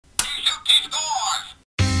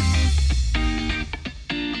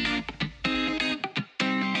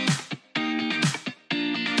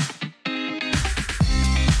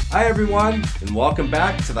Hi everyone, and welcome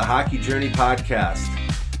back to the Hockey Journey Podcast.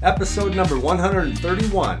 Episode number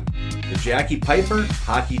 131, the Jackie Pieper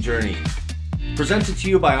Hockey Journey. Presented to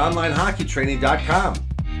you by onlinehockeytraining.com.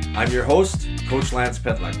 I'm your host, Coach Lance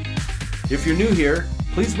Pitlick. If you're new here,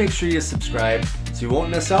 please make sure you subscribe so you won't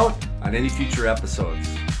miss out on any future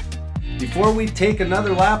episodes. Before we take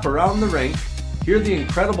another lap around the rink, hear the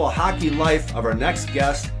incredible hockey life of our next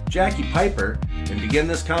guest, Jackie Pieper, and begin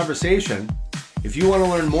this conversation. If you want to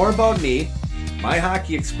learn more about me, my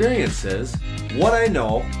hockey experiences, what I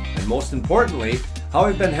know, and most importantly, how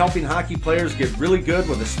I've been helping hockey players get really good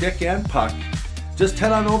with a stick and puck, just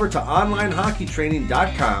head on over to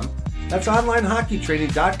onlinehockeytraining.com. That's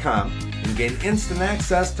onlinehockeytraining.com and gain instant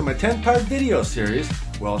access to my 10-part video series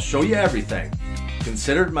where I'll show you everything.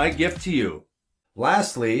 Consider it my gift to you.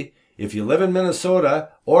 Lastly, if you live in Minnesota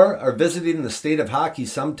or are visiting the state of hockey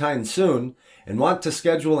sometime soon and want to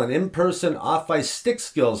schedule an in-person off-ice stick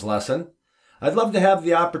skills lesson, I'd love to have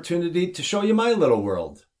the opportunity to show you my little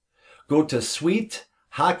world. Go to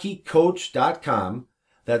sweethockeycoach.com,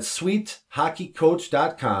 that's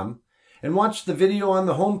sweethockeycoach.com, and watch the video on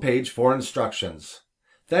the homepage for instructions.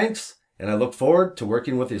 Thanks, and I look forward to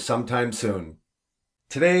working with you sometime soon.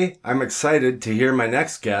 Today, I'm excited to hear my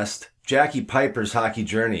next guest, Jackie Pieper's hockey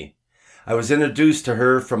journey. I was introduced to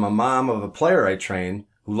her from a mom of a player I train,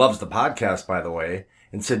 who loves the podcast, by the way,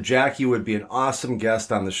 and said Jackie would be an awesome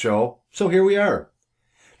guest on the show, so here we are.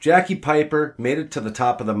 Jackie Pieper made it to the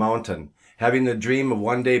top of the mountain, having the dream of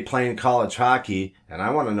one day playing college hockey, and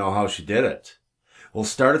I want to know how she did it. We'll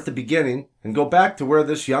start at the beginning and go back to where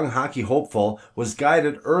this young hockey hopeful was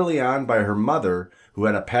guided early on by her mother, who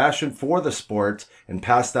had a passion for the sport and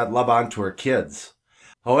passed that love on to her kids.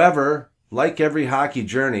 However, like every hockey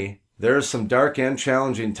journey, there are some dark and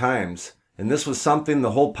challenging times, and this was something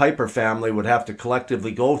the whole Pieper family would have to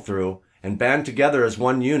collectively go through and band together as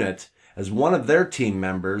one unit, as one of their team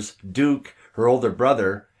members, Duke, her older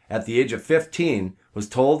brother, at the age of 15, was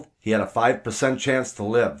told he had a 5% chance to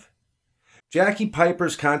live. Jackie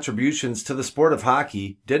Pieper's contributions to the sport of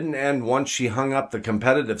hockey didn't end once she hung up the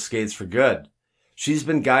competitive skates for good. She's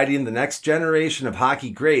been guiding the next generation of hockey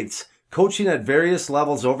greats, coaching at various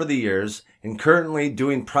levels over the years, and currently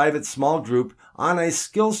doing private small group on-ice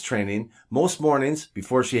skills training most mornings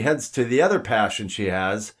before she heads to the other passion she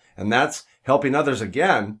has, and that's helping others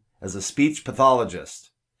again as a speech pathologist.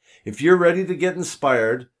 If you're ready to get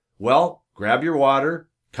inspired, well, grab your water,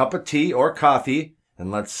 cup of tea or coffee, and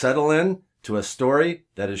let's settle in to a story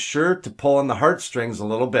that is sure to pull on the heartstrings a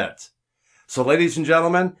little bit. So ladies and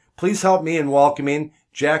gentlemen, please help me in welcoming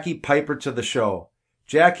Jackie Pieper to the show.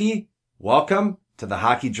 Jackie, welcome to the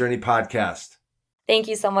Hockey Journey Podcast. Thank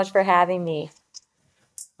you so much for having me.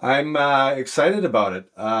 I'm excited about it.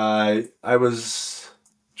 I was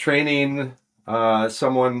training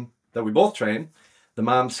someone that we both train. The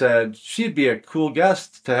mom said she'd be a cool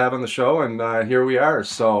guest to have on the show, and here we are.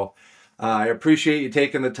 So I appreciate you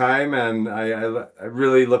taking the time, and I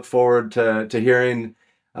really look forward to hearing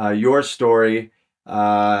your story,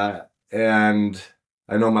 and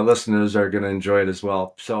I know my listeners are going to enjoy it as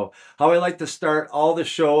well. So how I like to start all the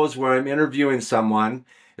shows where I'm interviewing someone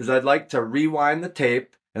is I'd like to rewind the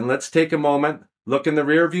tape, and let's take a moment, look in the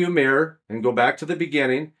rearview mirror, and go back to the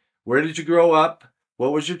beginning. Where did you grow up?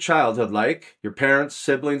 What was your childhood like? Your parents,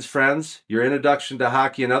 siblings, friends, your introduction to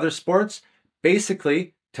hockey and other sports?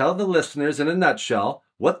 Basically, tell the listeners in a nutshell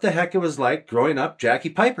what the heck it was like growing up Jackie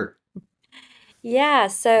Pieper. Yeah,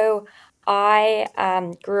 so I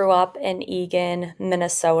grew up in Eagan,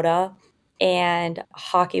 Minnesota, and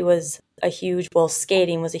skating was a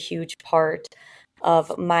huge part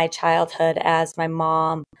of my childhood, as my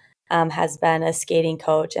mom has been a skating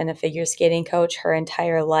coach and a figure skating coach her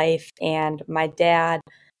entire life, and my dad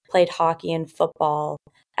played hockey and football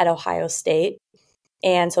at Ohio State.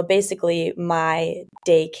 And so basically my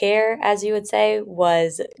daycare, as you would say,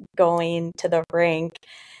 was going to the rink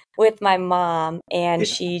with my mom, and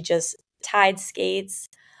she just tied skates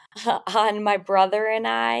on my brother and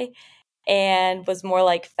I, and was more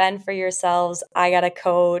like, fend for yourselves, I got a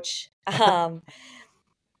coach.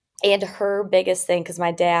 And her biggest thing, because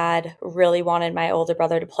my dad really wanted my older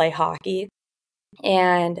brother to play hockey,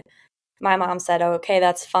 and my mom said, okay,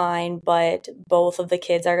 that's fine, but both of the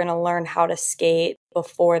kids are going to learn how to skate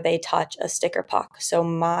before they touch a sticker puck. So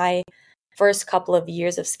my first couple of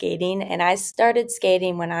years of skating, and I started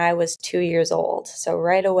skating when I was 2 years old. So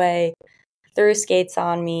right away, threw skates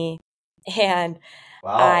on me, and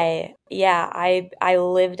Wow. I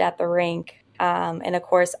lived at the rink. And of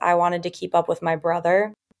course, I wanted to keep up with my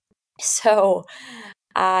brother. So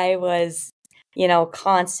I was,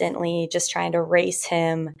 constantly just trying to race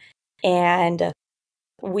him. And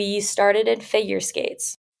we started in figure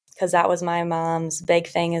skates because that was my mom's big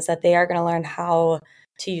thing, is that they are going to learn how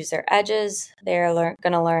to use their edges. They're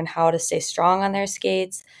going to learn how to stay strong on their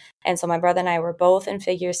skates. And so my brother and I were both in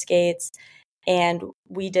figure skates, and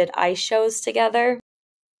we did ice shows together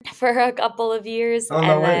for a couple of years. Oh,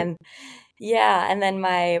 no And way. then, yeah, and then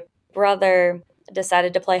my brother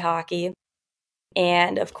decided to play hockey.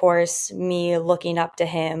 And of course, me looking up to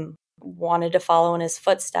him, wanted to follow in his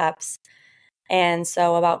footsteps. And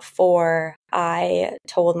so about 4, I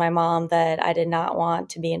told my mom that I did not want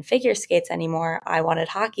to be in figure skates anymore. I wanted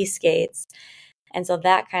hockey skates. And so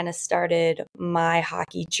that kind of started my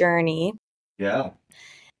hockey journey. Yeah.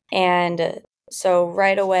 And so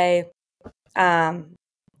right away,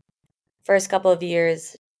 first couple of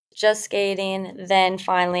years, just skating. Then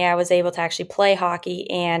finally, I was able to actually play hockey,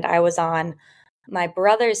 and I was on my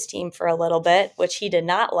brother's team for a little bit, which he did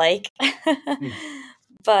not like.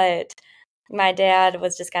 But my dad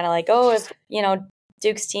was just kind of like, oh, if,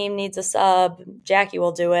 Duke's team needs a sub, Jackie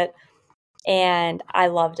will do it. And I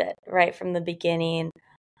loved it right from the beginning.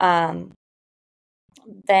 Then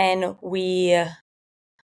we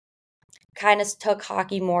kind of took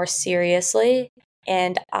hockey more seriously,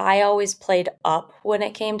 and I always played up when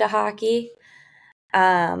it came to hockey.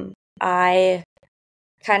 I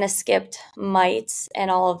kind of skipped mites and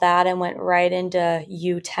all of that and went right into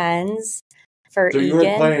U10s for So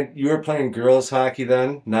Egan. you were playing girls hockey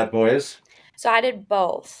then, not boys? So I did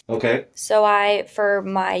both. Okay. So for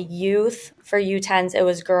my youth, for U10s, it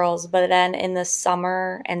was girls, but then in the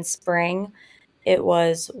summer and spring, it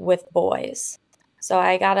was with boys. So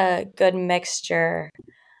I got a good mixture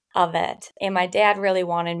of it. And my dad really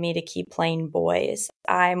wanted me to keep playing boys.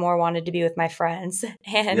 I more wanted to be with my friends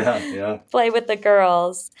and Yeah, yeah. play with the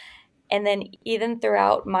girls. And then even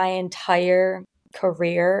throughout my entire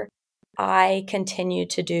career, I continued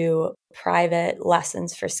to do private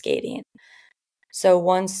lessons for skating. So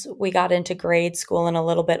once we got into grade school and a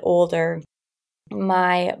little bit older,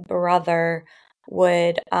 my brother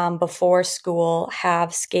would, before school,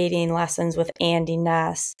 have skating lessons with Andy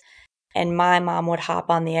Ness, and my mom would hop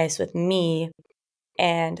on the ice with me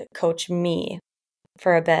and coach me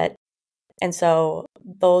for a bit. And so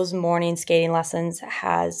those morning skating lessons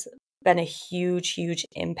has been a huge, huge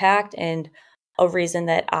impact, and a reason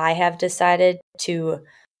that I have decided to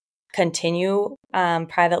continue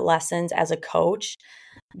private lessons as a coach,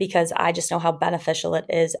 because I just know how beneficial it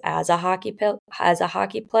is as a hockey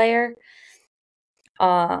player.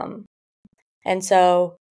 And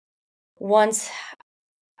so once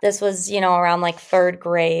this was, around like 3rd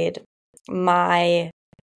grade, my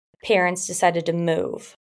parents decided to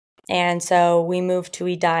move. And so we moved to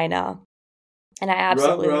Edina. And I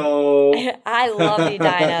Ruh-roh. I loved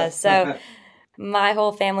Edina. So my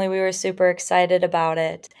whole family, we were super excited about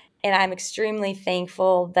it. And I'm extremely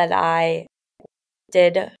thankful that I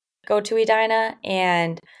did go to Edina,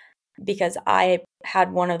 and because I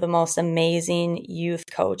had one of the most amazing youth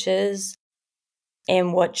coaches,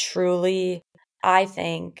 and what truly, I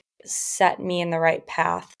think, set me in the right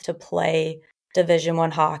path to play Division I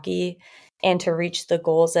hockey and to reach the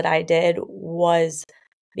goals that I did was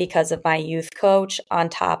because of my youth coach on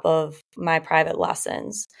top of my private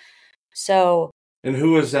lessons. So, And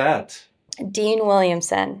who is that? Dean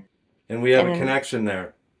Williamson. And we have a And connection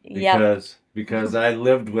there yep. because I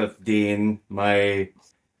lived with Dean my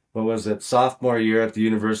what was it, sophomore year at the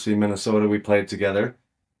University of Minnesota. We played together.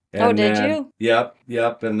 Oh, And did then, you?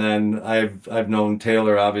 yep. And then I've known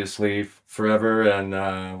Taylor obviously forever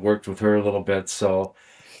and worked with her a little bit. So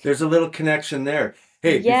there's a little connection there.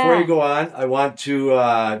 Hey, before you Yeah. go on, I want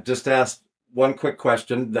to just ask one quick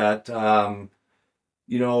question that,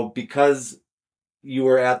 because you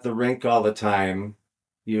were at the rink all the time,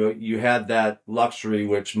 you had that luxury,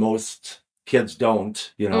 which most kids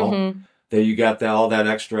don't, Mm-hmm. that you got all that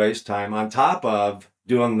extra ice time on top of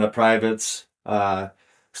doing the privates,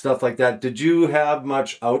 stuff like that. Did you have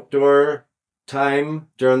much outdoor time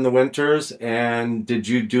during the winters? And did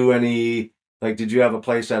you do did you have a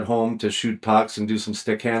place at home to shoot pucks and do some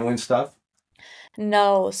stick handling stuff?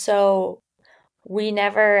 No, so we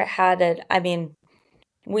never had it. I mean,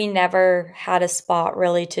 we never had a spot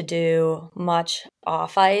really to do much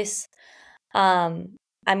off ice.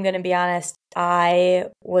 I'm going to be honest, I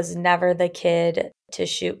was never the kid to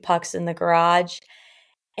shoot pucks in the garage.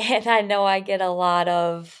 And I know I get a lot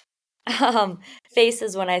of um,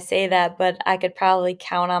 faces when I say that, but I could probably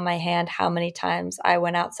count on my hand how many times I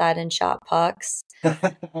went outside and shot pucks.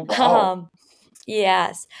 Wow. Um,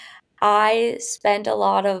 yes, I spent a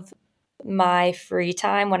lot of my free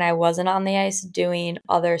time when I wasn't on the ice doing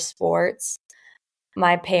other sports.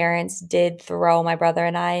 my parents did throw my brother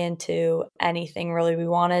and I into anything really we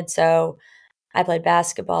wanted. So I played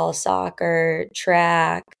basketball, soccer,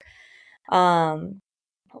 track, um,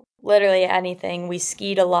 literally anything. We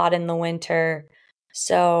skied a lot in the winter.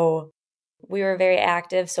 So we were very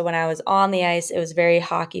active. So when I was on the ice, it was very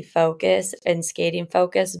hockey focused and skating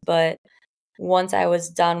focused. But once I was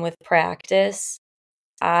done with practice,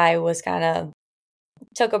 I was kind of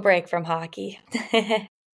took a break from hockey.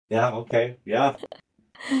 Yeah, okay. Yeah.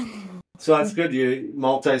 So that's good. You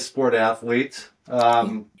multi-sport athlete.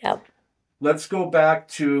 Yep. Let's go back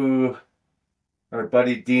to our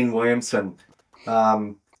buddy Dean Williamson.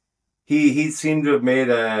 Um, he seemed to have made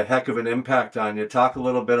a heck of an impact on you. Talk a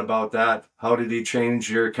little bit about that. How did he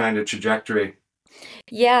change your kind of trajectory?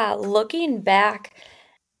 Yeah, looking back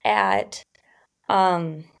at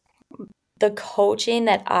um the coaching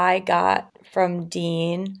that I got from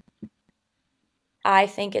Dean, I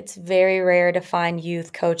think it's very rare to find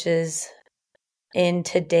youth coaches in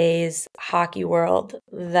today's hockey world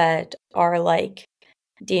that are like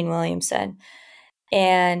Dean Williamson.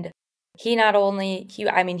 And he not only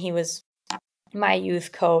he was my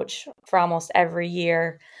youth coach for almost every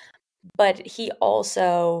year, but he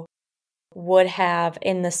also would have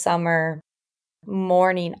in the summer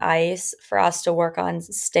morning ice for us to work on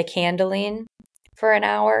stick handling for an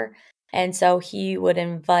hour. And so he would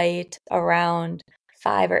invite around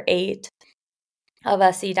 5 or 8 of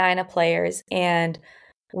us Edina players, and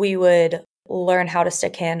we would learn how to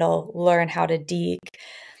stick handle, learn how to deke.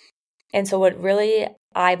 And so what really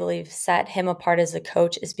I believe set him apart as a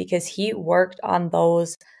coach is because he worked on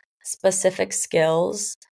those specific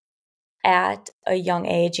skills at a young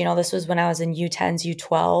age. This was when I was in U10s,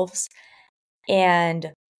 U12s,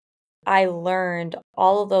 and I learned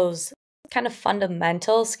all of those kind of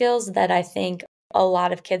fundamental skills that I think a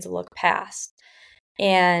lot of kids look past.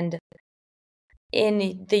 And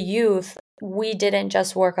in the youth, we didn't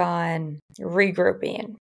just work on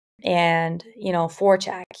regrouping and,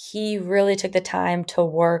 forecheck. He really took the time to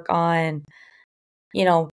work on,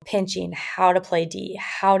 pinching, how to play D,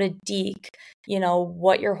 how to deke,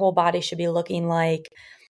 what your whole body should be looking like.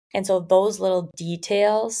 And so those little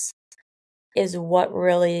details is what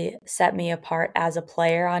really set me apart as a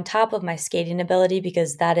player on top of my skating ability,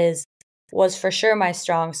 because that was for sure my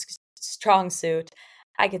strong suit.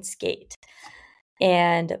 I could skate.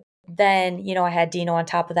 And then, I had Dino on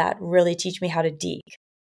top of that really teach me how to deke.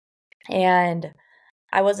 And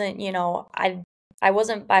I wasn't, I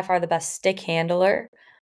wasn't by far the best stick handler,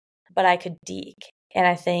 but I could deke. And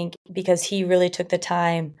I think because he really took the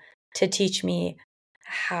time to teach me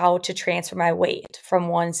how to transfer my weight from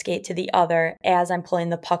one skate to the other as I'm pulling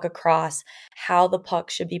the puck across, how the puck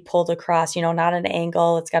should be pulled across, not an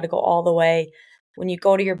angle. It's got to go all the way. When you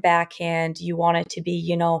go to your backhand, you want it to be,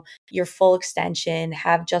 your full extension,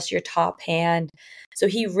 have just your top hand. So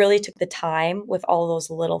he really took the time with all those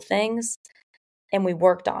little things, and we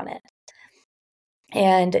worked on it.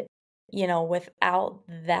 And, without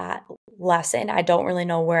that lesson, I don't really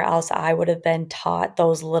know where else I would have been taught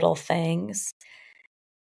those little things.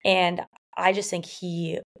 And I just think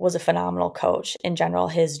he was a phenomenal coach in general.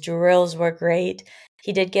 His drills were great.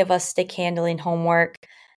 He did give us stick handling homework.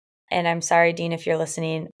 And I'm sorry, Dean, if you're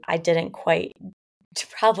listening, I didn't quite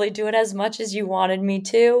probably do it as much as you wanted me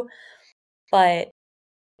to. But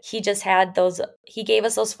he just had he gave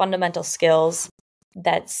us those fundamental skills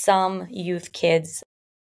that some youth kids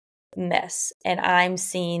miss. And I'm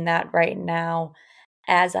seeing that right now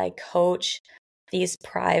as I coach these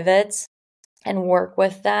privates and work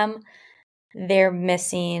with them. They're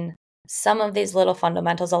missing some of these little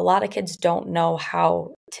fundamentals. A lot of kids don't know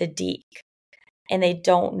how to deke, and they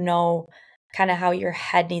don't know kind of how your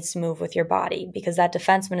head needs to move with your body, because that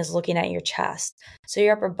defenseman is looking at your chest. So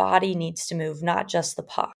your upper body needs to move, not just the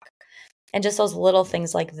puck. And just those little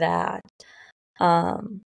things like that. I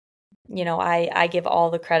give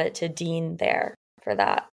all the credit to Dean there for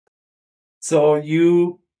that. So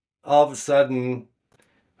you all of a sudden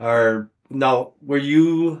are now,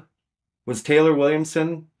 was Taylor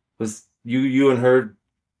Williamson, was you and her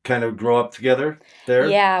kind of grow up together there?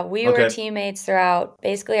 Yeah, we were Okay. teammates throughout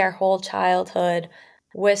basically our whole childhood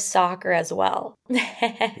with soccer as well.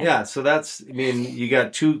 Yeah, so you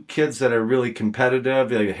got two kids that are really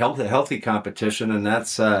competitive, a healthy competition, and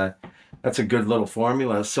that's a good little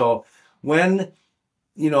formula. So when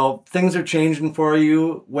things are changing for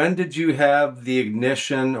you, when did you have the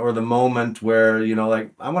ignition or the moment where,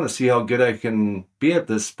 like, I want to see how good I can be at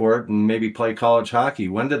this sport and maybe play college hockey?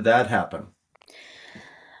 When did that happen?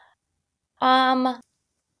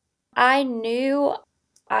 I knew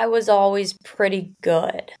I was always pretty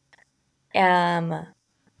good. Um,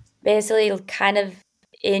 basically kind of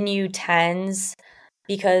in U10s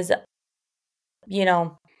because, you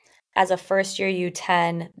know, as a first year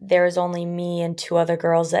U10, there was only me and two other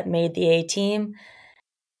girls that made the A team.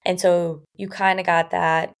 And so you kind of got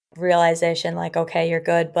that realization like, okay, you're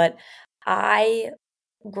good. But I,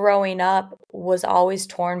 growing up, was always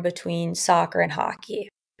torn between soccer and hockey.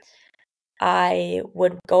 I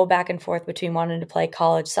would go back and forth between wanting to play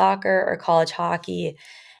college soccer or college hockey.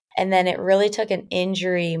 And then it really took an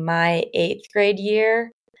injury my eighth grade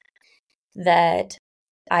year that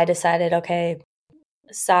I decided, okay,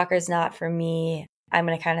 soccer's not for me. I'm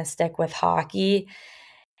going to kind of stick with hockey.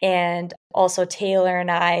 And also, Taylor and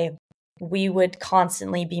I, we would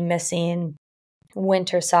constantly be missing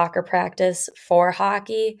winter soccer practice for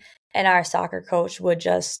hockey. And our soccer coach would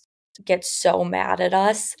just get so mad at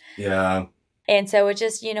us. Yeah. And so it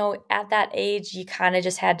just, at that age, you kind of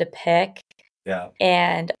just had to pick. Yeah.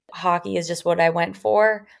 And hockey is just what I went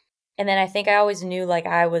for. And then I think I always knew like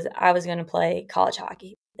I was going to play college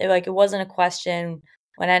hockey. It wasn't a question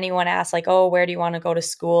when anyone asked like, "Oh, where do you want to go to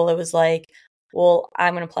school?" It was like, "Well,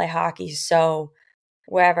 I'm going to play hockey, so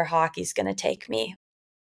wherever hockey's going to take me."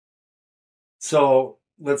 So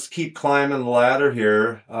let's keep climbing the ladder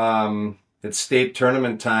here. It's state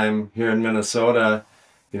tournament time here in Minnesota.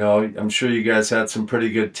 I'm sure you guys had some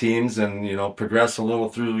pretty good teams and, progress a little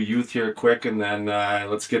through youth here quick, and then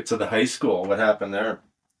let's get to the high school. What happened there?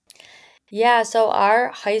 Yeah, so our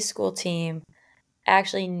high school team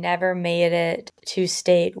actually never made it to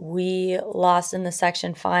state. We lost in the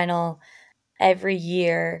section final every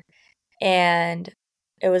year, and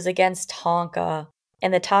it was against Tonka.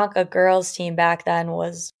 And the Tonka girls team back then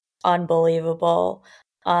was unbelievable.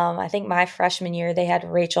 I think my freshman year they had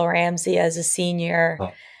Rachel Ramsey as a senior.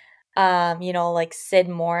 Oh, Like Sid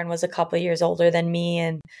Morin was a couple years older than me,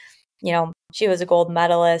 and she was a gold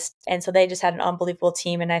medalist. And so they just had an unbelievable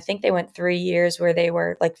team. And I think they went 3 years where they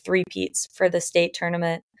were like three-peats for the state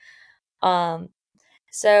tournament. Um,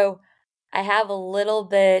 so I have a little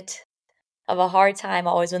bit of a hard time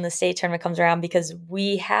always when the state tournament comes around because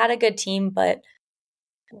we had a good team, but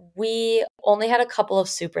we only had a couple of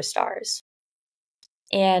superstars.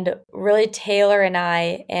 And really, Taylor and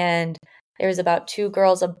I, and there was about two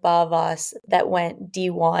girls above us that went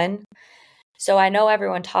D1. So I know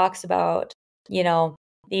everyone talks about, the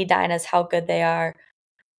Edinas, how good they are.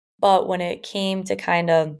 But when it came to kind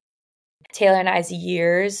of Taylor and I's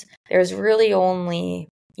years, there was really only,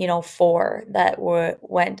 four that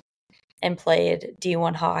went and played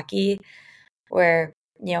D1 hockey, where,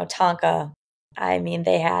 Tonka, I mean,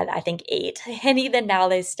 they had, I think, eight. And even now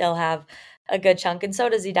they still have a good chunk, and so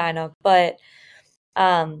does Edina. But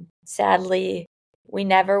sadly, we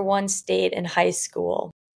never won state in high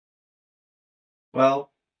school. well,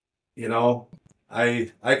 you know,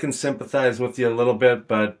 I can sympathize with you a little bit,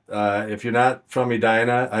 but if you're not from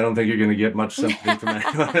Edina, I don't think you're going to get much sympathy from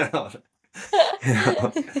anyone else. You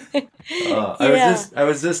know, Yeah. I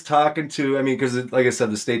was just talking to, I mean, because like I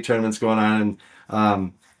said, the state tournament's going on,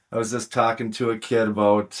 and I was just talking to a kid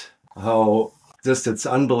about how just it's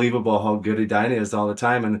unbelievable how good Edina is all the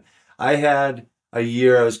time. And I had a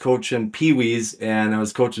year I was coaching Pee Wees, and I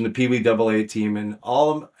was coaching the Pee Wee Double A team, and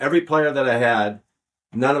every player that I had,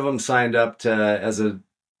 none of them signed up to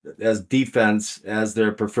as defense as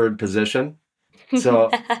their preferred position.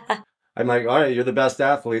 So I'm like, all right, you're the best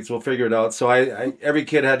athletes. We'll figure it out. So I every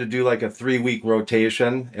kid had to do like a 3 week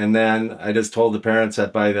rotation, and then I just told the parents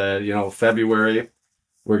that by the February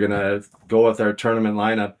we're gonna go with our tournament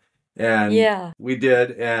lineup, and Yeah. we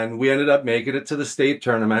did, and we ended up making it to the state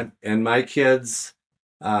tournament. And my kids,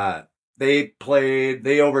 uh, they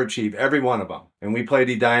overachieved every one of them, and we played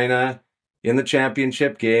Edina in the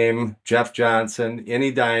championship game. Jeff Johnson in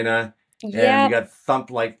Edina, and we Yep. got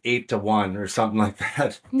thumped like 8-1 or something like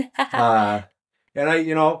that. Uh,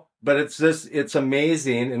 and but it's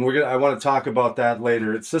amazing, and I want to talk about that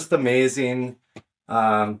later. It's just amazing,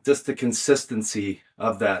 just the consistency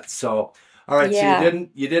of that. So, all right, so Yeah.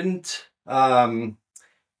 you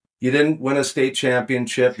didn't win a state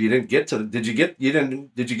championship. You didn't get to, did you get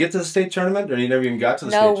to the state tournament, or you never even got to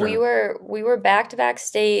the No, state we tournament? were we were back-to-back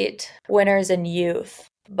state winners in youth,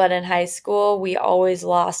 but in high school we always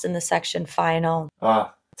lost in the section final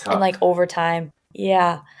Ah, in like tough. overtime.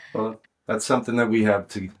 Yeah. Well, that's something that we have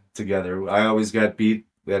together. I always got beat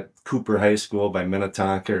at Cooper High School by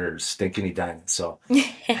Minnetonka or Stinkiny Diamond. So,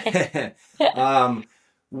 um,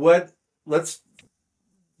 what? Let's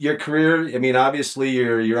your career. I mean, obviously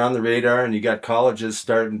you're on the radar, and you got colleges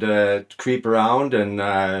starting to creep around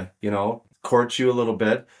and court you a little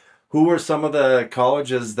bit. Who were some of the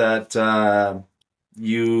colleges that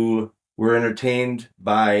you were entertained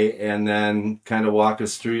by, and then kind of walk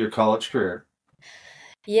us through your college career.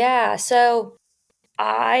 Yeah, so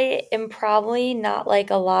I am probably not like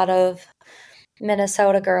a lot of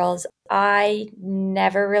Minnesota girls. I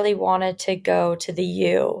never really wanted to go to the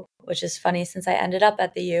U, which is funny since I ended up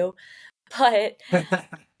at the U. But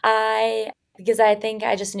because I think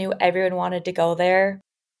I just knew everyone wanted to go there.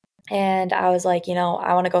 And I was like,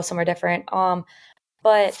 I want to go somewhere different.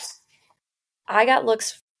 But I got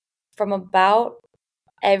looks from about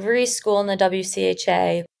every school in the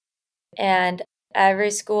WCHA and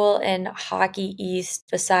every school in Hockey East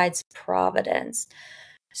besides Providence.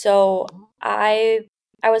 So I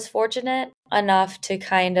I was fortunate enough to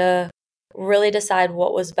kind of really decide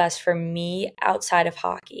what was best for me outside of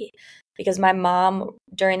hockey because my mom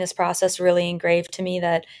during this process really engraved to me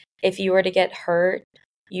that if you were to get hurt,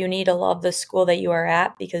 you need to love the school that you are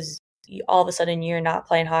at because all of a sudden you're not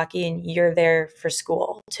playing hockey and you're there for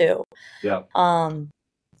school too. Yeah. Um,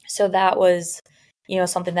 so that was,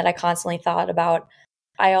 something that I constantly thought about.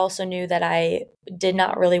 I also knew that I did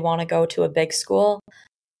not really want to go to a big school.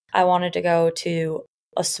 I wanted to go to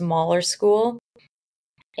a smaller school.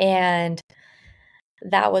 And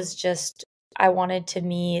that was just, I wanted to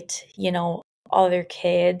meet, other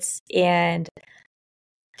kids. And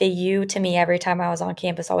the U to me, every time I was on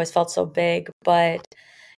campus, always felt so big. But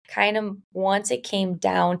kind of once it came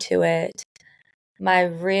down to it, my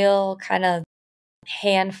real kind of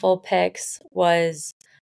handful picks was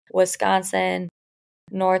Wisconsin,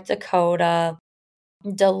 North Dakota,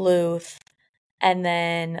 Duluth, and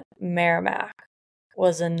then Merrimack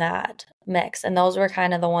was in that mix. And those were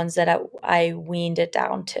kind of the ones that I weaned it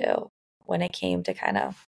down to when it came to kind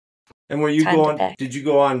of And were you time to going, pick. did you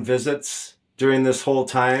go on visits during this whole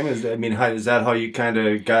time? Is that how you kind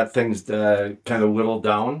of got things kind of whittled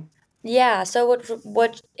down? Yeah, so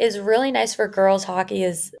what is really nice for girls hockey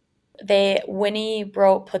is Winnie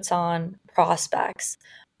Brote puts on prospects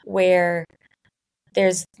where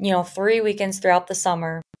there's, 3 weekends throughout the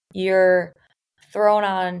summer. You're thrown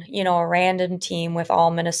on, a random team with all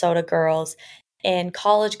Minnesota girls, and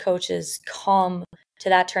college coaches come to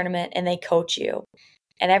that tournament and they coach you.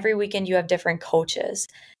 And every weekend you have different coaches,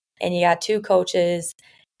 and you got two coaches.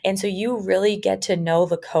 And so you really get to know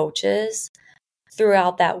the coaches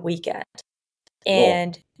throughout that weekend. Cool.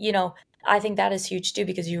 And, I think that is huge too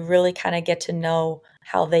because you really kind of get to know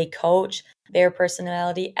how they coach, their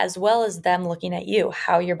personality, as well as them looking at you,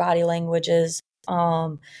 how your body language is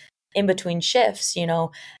in between shifts,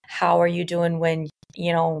 how are you doing when,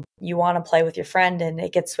 you want to play with your friend and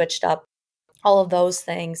it gets switched up, all of those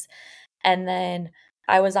things. And then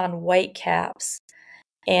I was on Whitecaps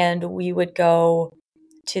and we would go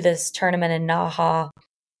to this tournament in Naha.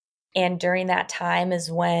 And during that time is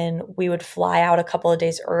when we would fly out a couple of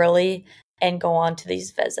days early and go on to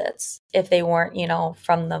these visits. If they weren't,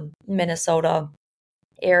 from the Minnesota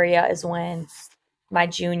area, is when my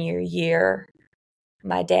junior year,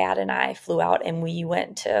 my dad and I flew out and we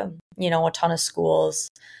went to, a ton of schools,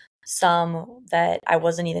 some that I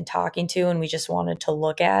wasn't even talking to and we just wanted to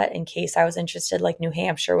look at in case I was interested, like New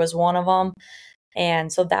Hampshire was one of them.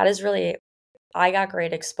 And so that is really, I got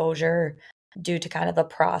great exposure due to kind of the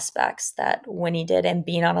prospects that Winnie did and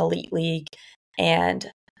being on Elite League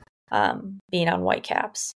and being on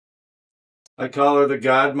Whitecaps. I call her the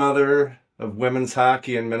godmother of women's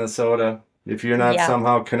hockey in Minnesota. If you're not Yeah.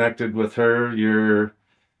 somehow connected with her, you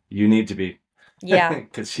need to be. Yeah.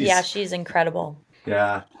 Because Yeah. she's, She's incredible.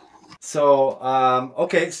 yeah. So,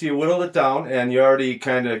 okay, so you whittled it down, and you already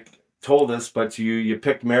kind of told us, but you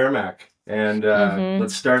picked Merrimack, and let's Mm-hmm.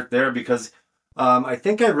 start there because I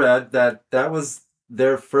think I read that that was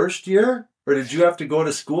their first year, or did you have to go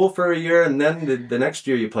to school for a year and then the next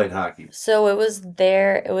year you played hockey? So it was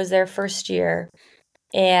their first year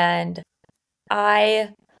and I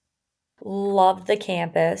loved the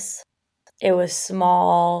campus. It was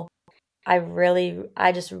small. I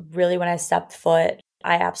just really, when I stepped foot,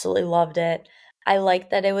 I absolutely loved it. I liked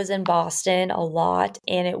that it was in Boston a lot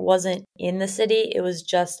and it wasn't in the city, it was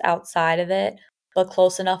just outside of it, but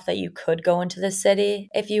close enough that you could go into the city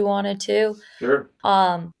if you wanted to. Sure.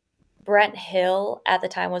 Um, Brent Hill at the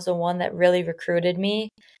time was the one that really recruited me.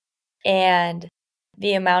 And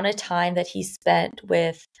the amount of time that he spent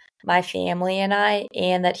with my family and I,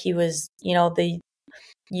 and that he was, the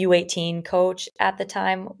U18 coach at the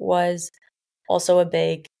time was also a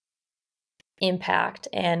big impact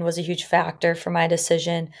and was a huge factor for my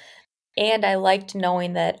decision. And I liked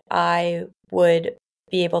knowing that I would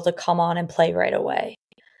be able to come on and play right away.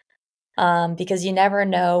 Because you never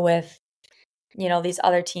know with, these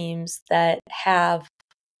other teams that have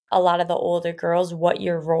a lot of the older girls what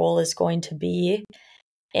your role is going to be.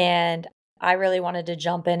 And I really wanted to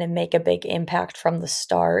jump in and make a big impact from the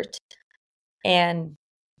start. And,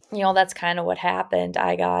 that's kind of what happened.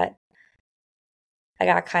 I got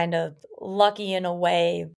kind of lucky in a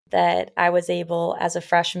way that I was able as a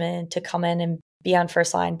freshman to come in and be on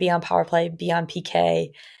first line, be on power play, be on PK,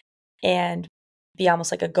 and be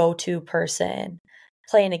almost like a go-to person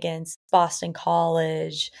playing against Boston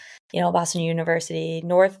College, Boston University,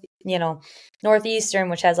 Northeastern,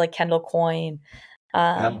 which has like Kendall Coyne.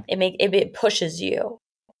 Yeah. It pushes you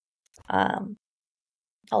a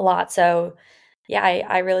lot. So yeah,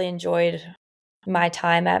 I really enjoyed my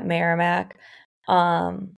time at Merrimack.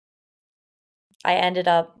 Um, I ended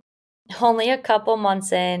up only a couple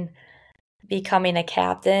months in becoming a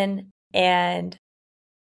captain. And,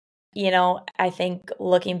 I think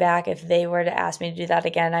looking back, if they were to ask me to do that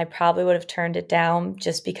again, I probably would have turned it down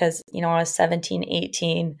just because, I was 17,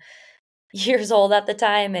 18 years old at the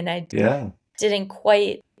time. And Yeah. didn't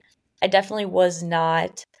quite, I definitely was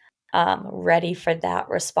not ready for that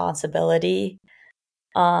responsibility.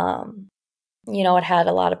 Um, it had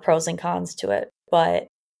a lot of pros and cons to it, but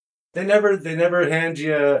They never hand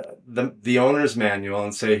you the owner's manual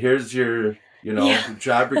and say, here's your, yeah,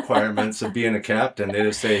 job requirements of being a captain. They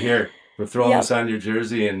just say, here, we're throwing this yep. on your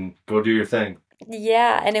jersey and go do your thing.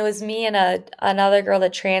 Yeah, and it was me and another girl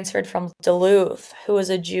that transferred from Duluth who was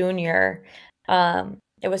a junior.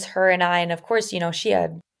 It was her and I, and of course, she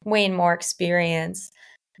had way more experience,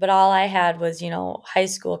 but all I had was, high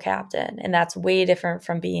school captain, and that's way different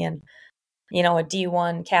from being, a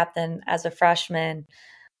D1 captain as a freshman.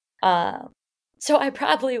 Um, so I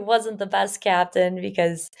probably wasn't the best captain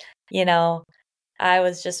because, you know, I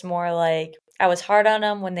was just more like I was hard on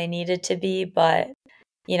them when they needed to be, but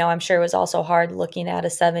I'm sure it was also hard looking at a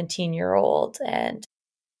 17-year-old and,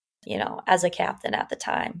 as a captain at the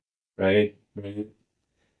time. Right. Right.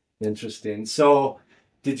 Interesting. So,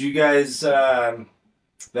 did you guys, that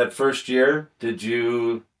first year, did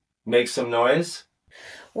you make some noise?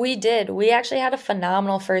 We did. We actually had a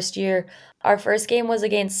phenomenal first year. Our first game was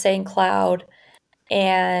against St. Cloud,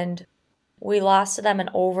 and we lost to them in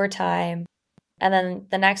overtime. And then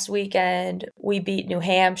the next weekend, we beat New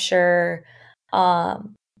Hampshire.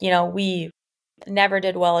 We never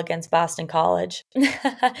did well against Boston College.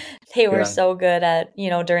 They were Yeah. so good at,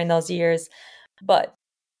 during those years. But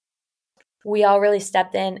we all really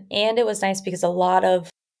stepped in. And it was nice because a lot of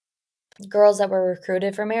girls that were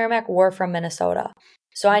recruited from Merrimack were from Minnesota.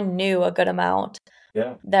 So I knew a good amount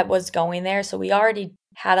Yeah. that was going there. So we already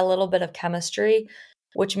had a little bit of chemistry,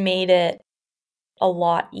 which made it a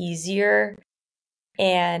lot easier.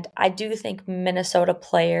 And I do think Minnesota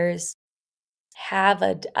players have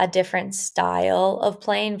a different style of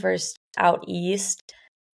playing versus out east.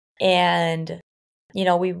 And,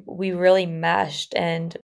 we really meshed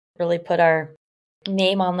and really put our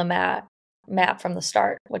name on the map from the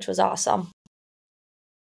start, which was awesome.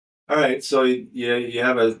 All right. So, you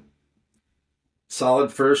have a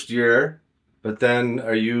solid first year, but then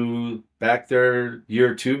are you back there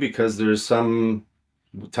year two because there's some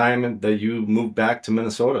time that you moved back to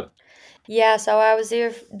Minnesota? Yeah, so I was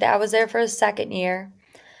there for a second year.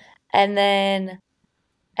 And then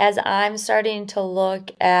as I'm starting to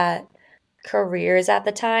look at careers at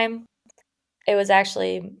the time, it was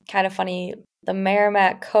actually kind of funny. The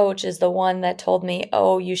Merrimack coach is the one that told me,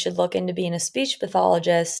 "Oh, you should look into being a speech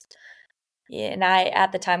pathologist." Yeah, and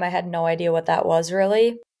at the time, I had no idea what that was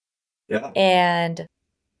really. Yeah. And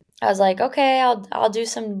I was like, "Okay, I'll do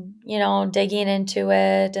some, digging into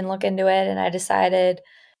it and look into it." And I decided,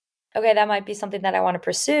 okay, that might be something that I want to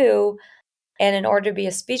pursue. And in order to be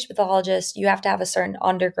a speech pathologist, you have to have a certain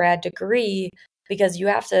undergrad degree because you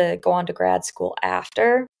have to go on to grad school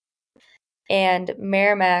after. And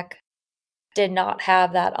Merrimack did not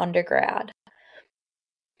have that undergrad.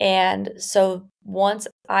 And so once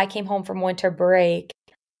I came home from winter break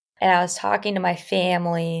and I was talking to my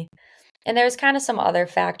family, and there's kind of some other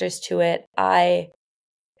factors to it. I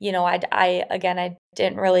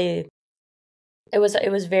didn't really, it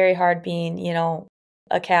was very hard being,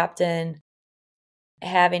 a captain,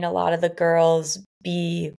 having a lot of the girls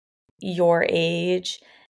be your age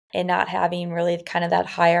and not having really kind of that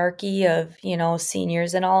hierarchy of,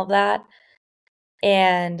 seniors and all of that.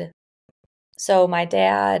 And so my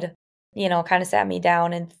dad, kind of sat me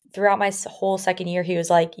down, and throughout my whole second year, he was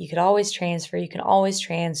like, "You could always transfer. You can always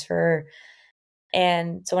transfer."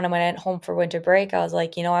 And so when I went home for winter break, I was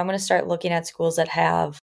like, I'm going to start looking at schools that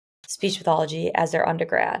have speech pathology as their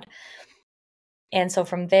undergrad. And so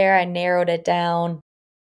from there, I narrowed it down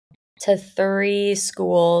to 3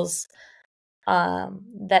 schools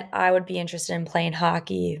that I would be interested in playing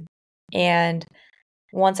hockey. And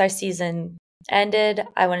once our season ended,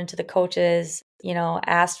 I went into the coaches,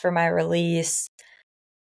 asked for my release.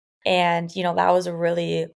 And, that was a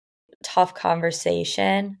really tough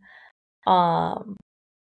conversation. Um,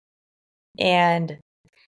 and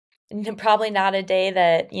probably not a day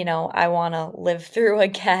that, I want to live through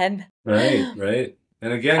again. Right, right.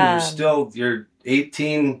 And again, Um, you're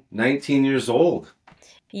 18, 19 years old.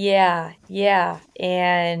 yeah, yeah.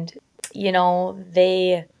 And,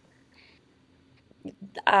 they,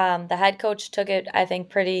 the head coach took it, I think,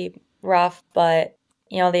 pretty rough, but,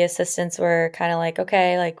 the assistants were kind of like,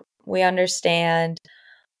 okay, like, we understand.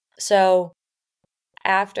 So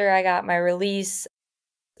after I got my release,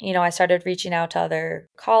 I started reaching out to other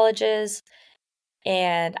colleges,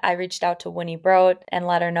 and I reached out to Winnie Brodt and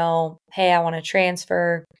let her know, hey, I want to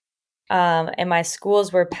transfer. And my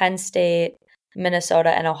schools were Penn State, Minnesota,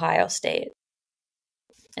 and Ohio State.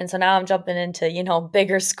 And so now I'm jumping into,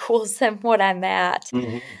 bigger schools than what I'm at.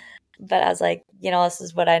 Hmm. But I was like, this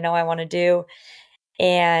is what I know I want to do.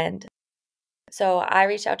 And so I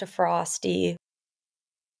reached out to Frosty,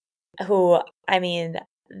 who, I mean,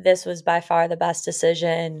 this was by far the best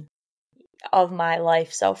decision of my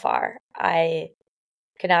life so far. I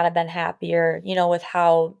could not have been happier, with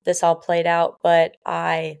how this all played out. But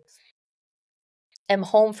I am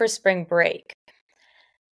home for spring break.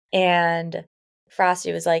 And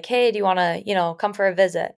Frosty was like, hey, do you want to, come for a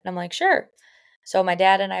visit? And I'm like, sure. So my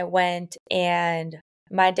dad and I went, and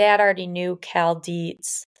my dad already knew Cal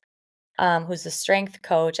Dietz, who's the strength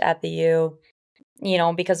coach at the U,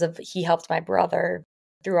 because of he helped my brother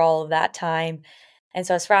through all of that time. And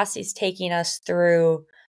so as Frosty's taking us through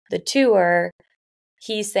the tour,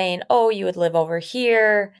 he's saying, oh, you would live over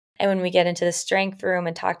here. And when we get into the strength room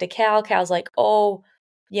and talk to Cal, Cal's like, oh,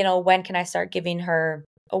 when can I start giving her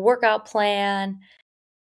a workout plan?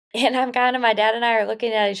 And my dad and I are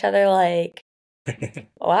looking at each other like,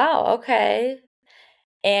 wow, okay.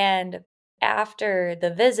 And after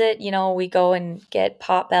the visit, we go and get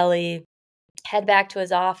Potbelly, head back to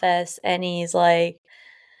his office, and he's like,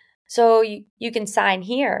 so you can sign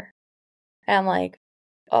here. And I'm like,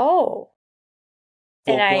 oh.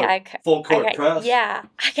 And Full court press. yeah,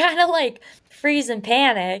 I kind of like freeze and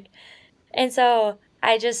panic. And so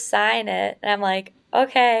I just sign it, and I'm like,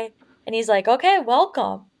 okay. And he's like, okay,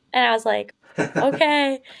 welcome. And I was like,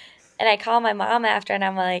 okay. And I call my mom after, and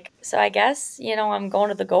I'm like, so I guess, I'm going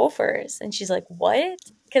to the Gophers. And she's like, what?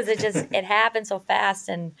 Because it happened so fast.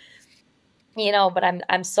 And, but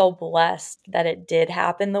I'm so blessed that it did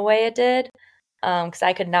happen the way it did. Because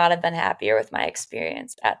I could not have been happier with my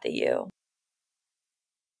experience at the U.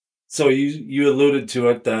 So you alluded to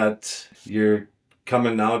it that you're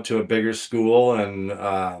coming now to a bigger school, and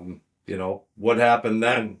what happened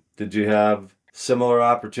then? Did you have similar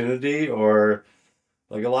opportunity, or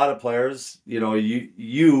like a lot of players,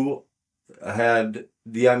 you had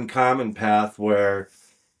the uncommon path where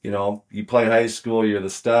you play high school, you're the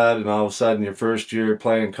stud, and all of a sudden your first year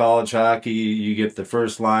playing college hockey, you get the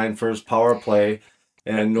first line, first power play.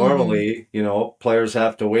 And Hmm. normally, players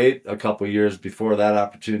have to wait a couple years before that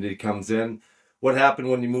opportunity comes in. What happened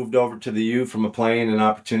when you moved over to the U from a playing and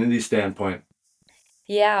opportunity standpoint?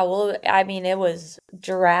 Yeah, well, I mean, it was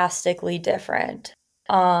drastically different.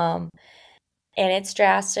 Um, and it's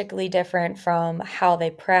drastically different from how they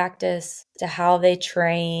practice to how they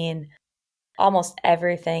train. Almost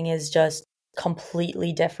everything is just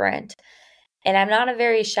completely different. And I'm not a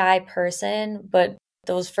very shy person, but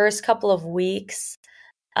those first couple of weeks,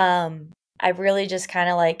 um, I really just kind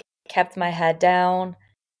of like kept my head down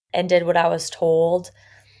and did what I was told.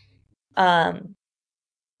 Um,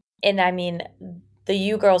 and I mean, the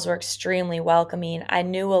U girls were extremely welcoming. I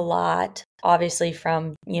knew a lot, obviously,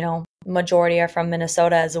 from, majority are from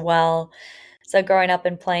Minnesota as well. So growing up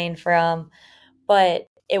and playing from, but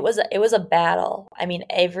it was a battle. I mean,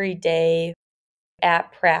 every day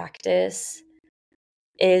at practice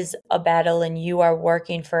is a battle, and you are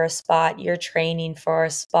working for a spot, you're training for a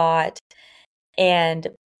spot. And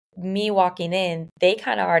me walking in, they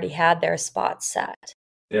kind of already had their spot set.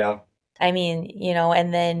 Yeah. I mean,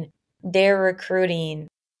 and then they're recruiting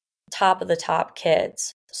top of the top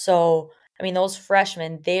kids. So, I mean, those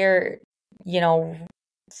freshmen, they're, you know,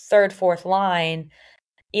 third, fourth line,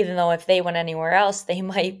 even though if they went anywhere else, they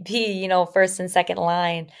might be, first and second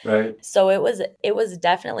line. Right. So it was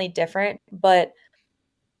definitely different, but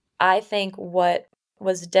I think what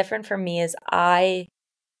was different for me is I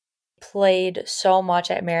played so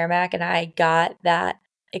much at Merrimack, and I got that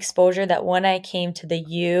exposure that when I came to the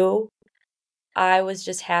U, I was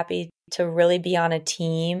just happy to really be on a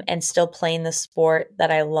team and still playing the sport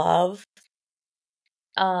that I love.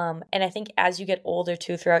 And I think as you get older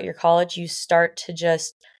too throughout your college, you start to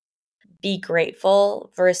just be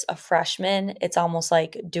grateful versus a freshman. It's almost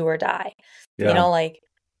like do or die. Yeah. Like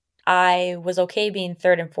I was okay being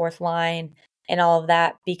third and fourth line and all of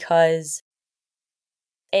that because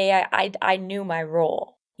I knew my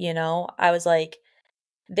role. I was like,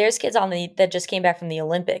 there's kids that just came back from the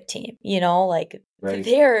Olympic team. Like Right.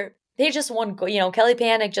 they just won. Kelly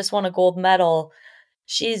Panic just won a gold medal.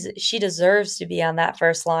 She deserves to be on that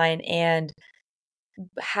first line. And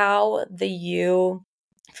how the U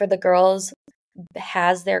for the girls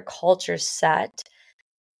has their culture set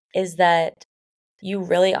is that you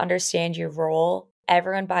really understand your role.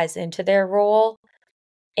 Everyone buys into their role.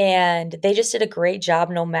 And they just did a great job,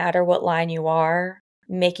 no matter what line you are,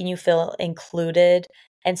 making you feel included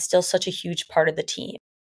and still such a huge part of the team.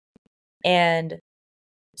 And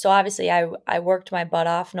so obviously I worked my butt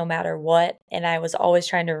off no matter what. And I was always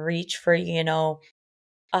trying to reach for,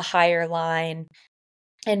 a higher line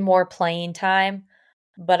and more playing time.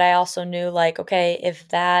 But I also knew like, okay, if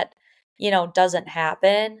that, doesn't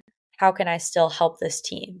happen, how can I still help this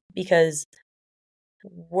team? Because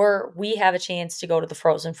we have a chance to go to the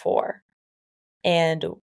Frozen Four. And,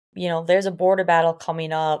 there's a border battle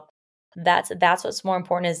coming up. That's what's more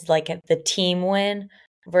important is like the team win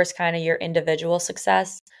versus kind of your individual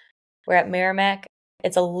success. Where at Merrimack,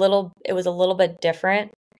 it was a little bit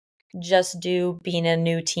different just due being a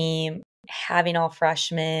new team, having all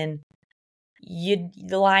freshmen,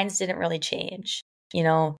 the lines didn't really change, you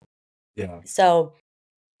know. Yeah. So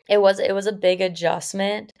it was a big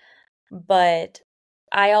adjustment, but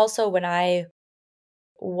I also when I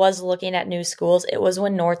was looking at new schools, it was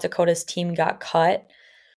when North Dakota's team got cut.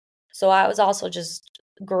 So I was also just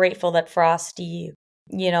grateful that Frosty,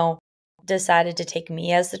 you know, decided to take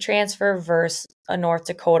me as the transfer versus a North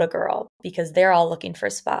Dakota girl because they're all looking for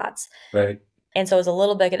spots. Right. And so it was a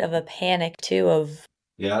little bit of a panic too of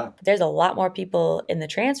Yeah. there's a lot more people in the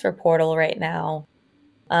transfer portal right now.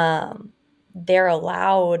 They're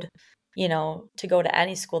allowed, to go to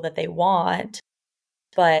any school that they want.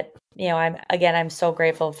 But, I'm so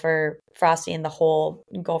grateful for Frosty and the whole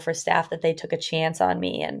Gopher staff that they took a chance on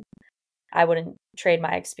me and I wouldn't trade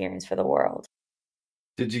my experience for the world.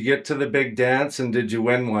 Did you get to the big dance and did you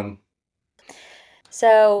win one?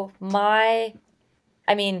 So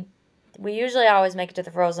we usually always make it to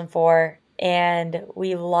the Frozen Four and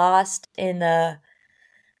we lost in the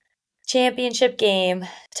championship game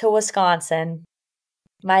to Wisconsin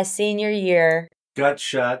my senior year. Gut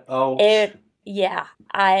shot. Ouch.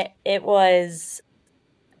 It was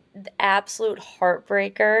the absolute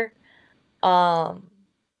heartbreaker. Um,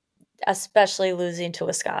 especially losing to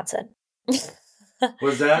Wisconsin.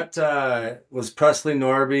 Was that was Presley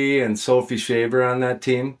Norby and Sophie Shaver on that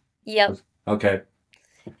team? Yep. Okay.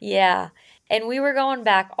 Yeah. And we were going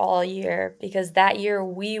back all year because that year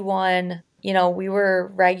we won, we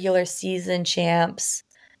were regular season champs.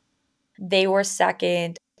 They were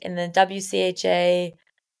second in the WCHA.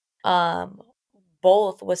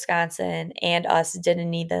 Both Wisconsin and us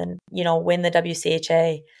didn't even, win the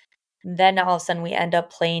WCHA. Then all of a sudden we end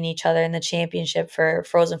up playing each other in the championship for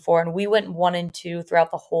Frozen Four, and we went 1-2 throughout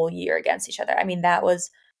the whole year against each other. I mean, that was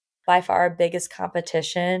by far our biggest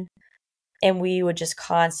competition, and we would just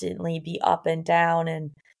constantly be up and down, and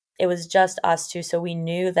it was just us two. So we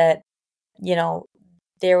knew that,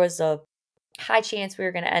 there was a high chance we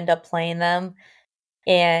were going to end up playing them,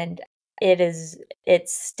 and it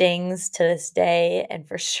stings to this day, and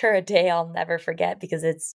for sure a day I'll never forget because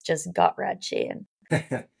it's just gut wrenching.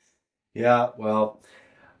 Yeah, well,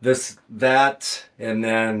 that and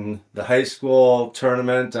then the high school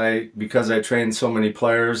tournament, because I trained so many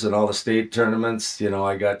players in all the state tournaments,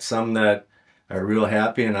 I got some that are real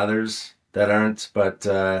happy and others that aren't, but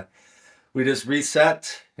we just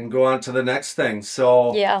reset and go on to the next thing.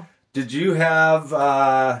 So Yeah. did you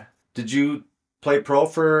play pro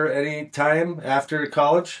for any time after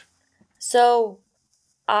college? So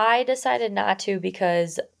I decided not to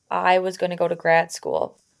because I was going to go to grad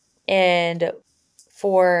school. And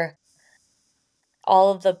for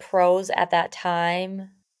all of the pros at that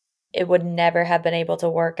time, it would never have been able to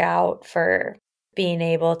work out for being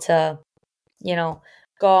able to, you know,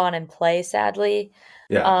 go on and play, sadly.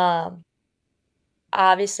 Yeah. Um,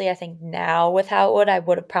 Obviously, I think now with how it would, I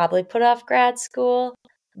would have probably put off grad school,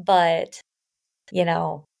 but you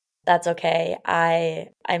know, that's okay.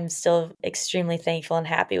 I'm still extremely thankful and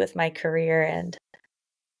happy with my career and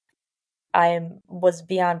was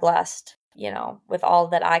beyond blessed, with all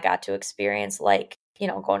that I got to experience, like,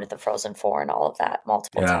 going to the Frozen Four and all of that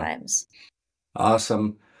multiple Yeah. times.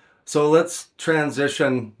 Awesome. So let's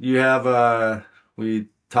transition. We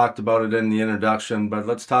talked about it in the introduction, but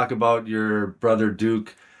let's talk about your brother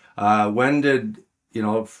Duke. When did,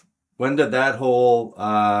 when did that whole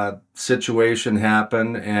situation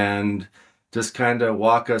happen? And just kind of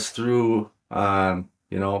walk us through,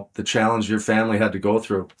 the challenge your family had to go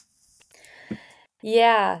through.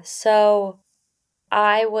 Yeah, so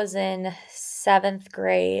I was in seventh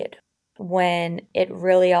grade when it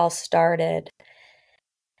really all started.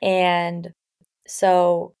 And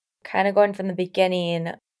so, kind of going from the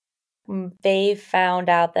beginning, they found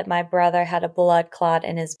out that my brother had a blood clot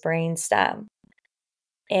in his brainstem.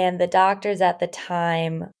 And the doctors at the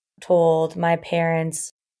time told my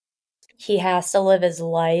parents he has to live his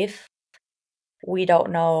life. We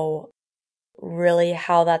don't know really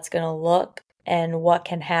how that's going to look and what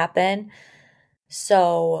can happen.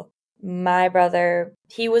 So, my brother,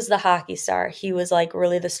 he was the hockey star. He was like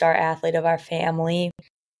really the star athlete of our family.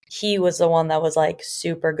 He was the one that was like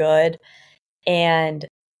super good. And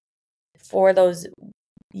for those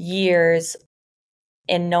years,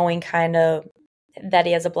 and knowing kind of that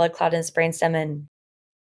he has a blood clot in his brainstem and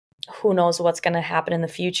who knows what's going to happen in the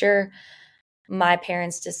future, my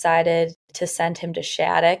parents decided to send him to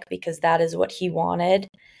Shattuck because that is what he wanted.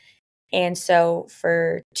 And so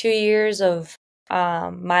for 2 years of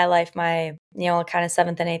my life, my, kind of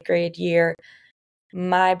seventh and eighth grade year,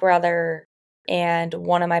 my brother and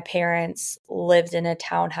one of my parents lived in a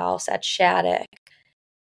townhouse at Shattuck,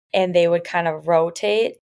 and they would kind of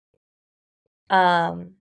rotate.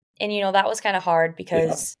 Um, and, that was kind of hard Yeah.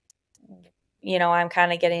 because, I'm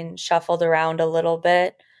kind of getting shuffled around a little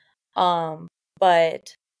bit.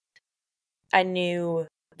 But I knew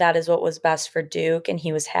that is what was best for Duke, and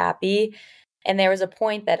he was happy. And there was a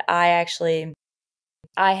point that I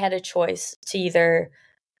had a choice to either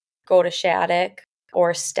go to Shattuck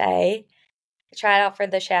or stay. I tried out for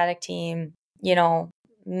the Shattuck team,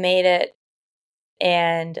 made it,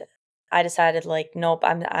 and I decided like, nope,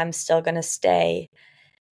 I'm still gonna stay.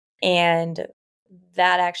 And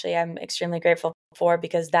that actually I'm extremely grateful for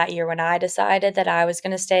because that year when I decided that I was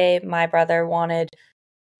gonna stay, my brother wanted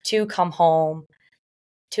to come home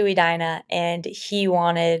to Edina and he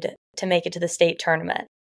wanted to make it to the state tournament.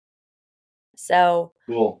 So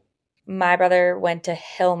Cool. my brother went to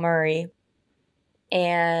Hill Murray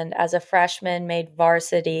and as a freshman made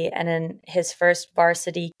varsity, and in his first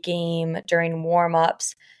varsity game during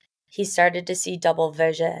warm-ups, he started to see double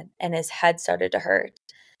vision and his head started to hurt.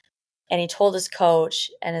 And he told his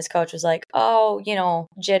coach, and his coach was like, "Oh,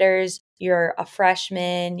 jitters, you're a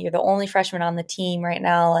freshman, you're the only freshman on the team right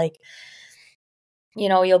now, like,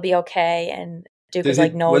 you'll be okay." And Duke Did was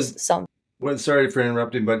like, he "No, was some Well, sorry for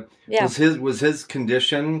interrupting, but yeah. was his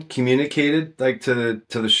condition communicated like to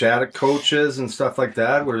the Shattuck coaches and stuff like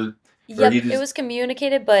that, or he Yep, it just was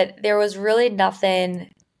communicated, but there was really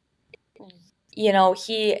nothing.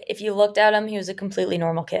 If you looked at him, he was a completely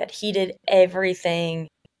normal kid. He did everything.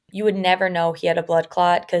 You would never know he had a blood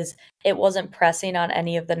clot because it wasn't pressing on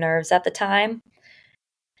any of the nerves at the time.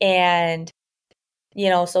 And,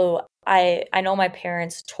 so I know my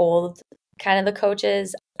parents told kind of the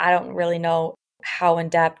coaches. I don't really know how in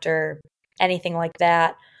depth or anything like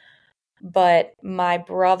that. But my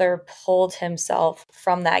brother pulled himself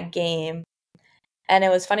from that game. And it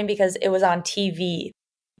was funny because it was on TV.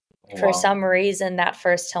 oh, For wow. some reason, that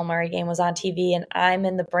first Hill Murray game was on TV, and I'm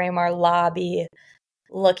in the Braemar lobby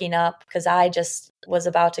looking up because I just was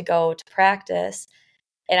about to go to practice,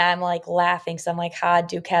 and I'm like laughing. So I'm like, "Ha,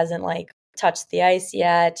 Duke hasn't like touched the ice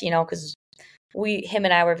yet," because him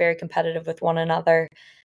and I were very competitive with one another.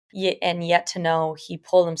 And yet to know he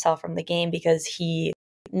pulled himself from the game because he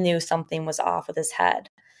knew something was off with his head.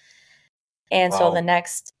 And so the Wow.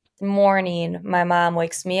 next morning, my mom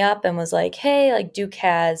wakes me up and was like, "Hey, like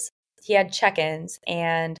he had check-ins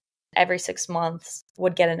and every 6 months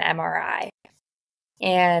would get an MRI."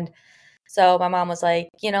 And so my mom was like,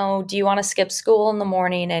 "Do you want to skip school in the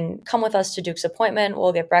morning and come with us to Duke's appointment?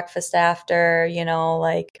 We'll get breakfast after,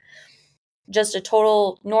 like just a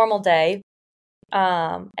total normal day."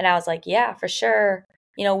 And I was like, "Yeah, for sure."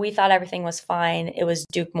 We thought everything was fine. It was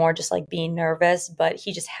Duke more just like being nervous, but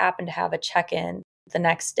he just happened to have a check-in the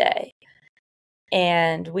next day.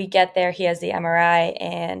 And we get there, he has the MRI,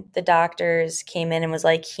 and the doctors came in and was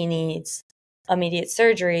like, he needs immediate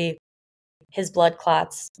surgery. His blood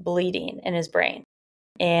clot's bleeding in his brain.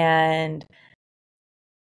 And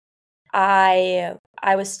I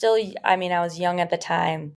was still, I mean, I was young at the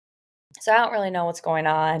time, so I don't really know what's going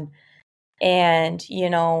on. And,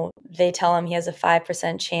 they tell him he has a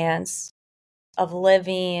 5% chance of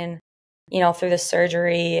living, through the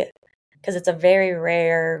surgery because it's a very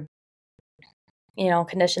rare,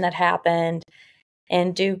 condition that happened.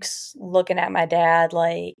 And Duke's looking at my dad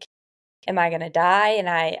like, "Am I gonna die?" And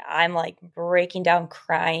I'm like breaking down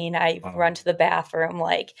crying. I Wow. run to the bathroom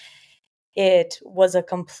like, it was a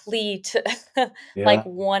complete like Yeah.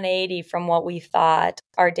 180 from what we thought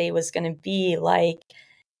our day was going to be like.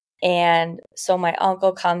 And so my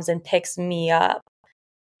uncle comes and picks me up.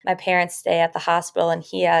 My parents stay at the hospital, and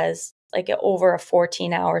he has like over a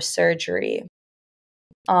 14-hour surgery.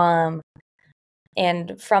 Um,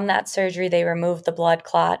 and from that surgery, they removed the blood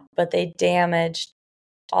clot, but they damaged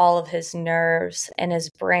all of his nerves and his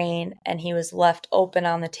brain, and he was left open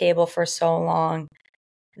on the table for so long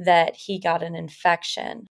that he got an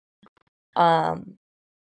infection. Um,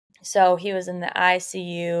 so he was in the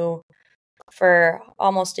ICU for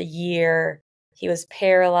almost a year. He was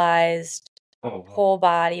paralyzed, Oh, wow. whole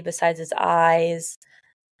body besides his eyes.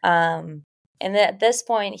 And at this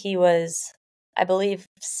point, he was, I believe,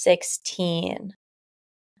 16.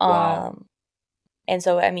 Wow. Um, and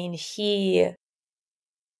so, I mean, he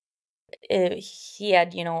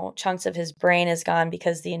had, chunks of his brain is gone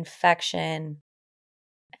because the infection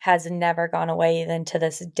has never gone away even to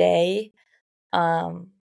this day. Um,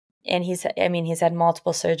 and he's had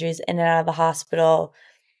multiple surgeries in and out of the hospital.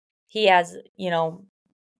 He has,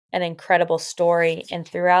 an incredible story. And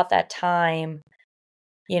throughout that time,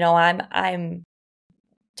 I'm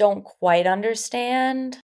don't quite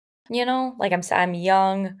understand, like I'm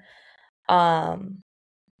young. Um,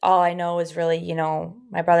 all I know is really,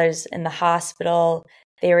 my brother's in the hospital.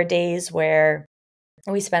 There were days where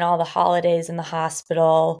we spent all the holidays in the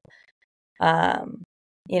hospital. Um,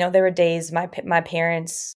 there were days my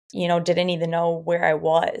parents, didn't even know where I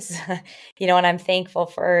was. And I'm thankful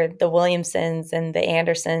for the Williamsons and the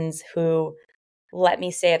Andersons who let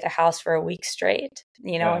me stay at their house for a week straight,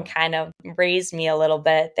 Yeah. and kind of raised me a little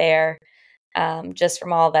bit there, just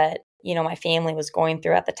from all that, my family was going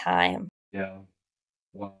through at the time. Yeah.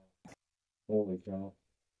 Wow. Holy cow.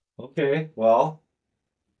 Okay. Well,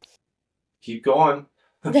 keep going.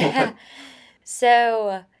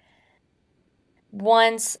 So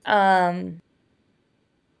once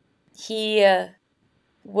he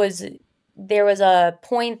was there was a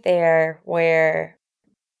point there where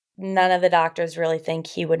none of the doctors really think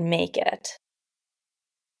he would make it.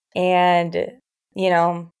 And, you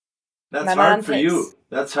know, That's my hard mom for thinks, you.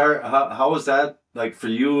 That's hard. How was that like for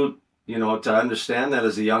you, to understand that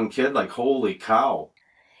as a young kid? Like, holy cow.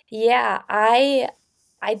 yeah, I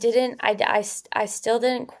didn't, I still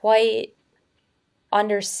didn't quite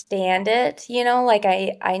understand it, like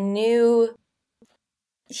I knew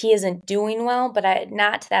he isn't doing well, but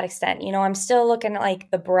not to that extent. I'm still looking at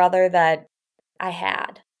like the brother that I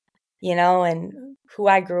had, and who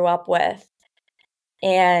I grew up with.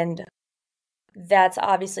 And that's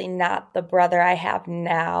obviously not the brother I have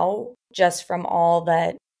now, just from all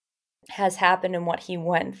that has happened and what he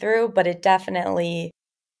went through, but it definitely,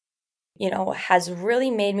 has really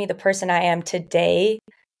made me the person I am today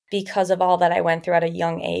because of all that I went through at a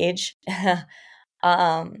young age.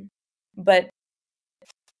 um, but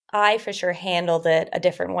I for sure handled it a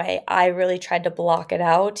different way. I really tried to block it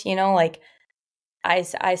out, like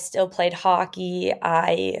I still played hockey.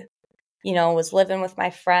 I, was living with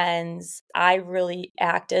my friends. I really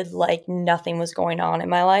acted like nothing was going on in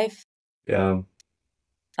my life. Yeah.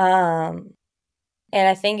 Um, and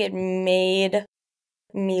I think it made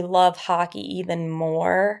me love hockey even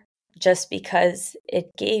more just because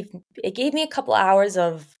it gave me a couple hours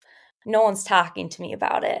of no one's talking to me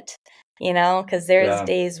about it, because there's Yeah.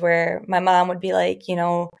 days where my mom would be like,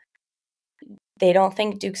 they don't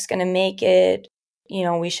think Duke's going to make it.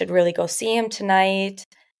 We should really go see him tonight.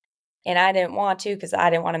 And I didn't want to because I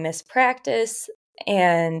didn't want to miss practice.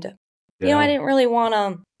 And, I Yeah. didn't really want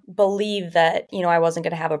to believe that, I wasn't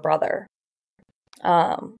going to have a brother.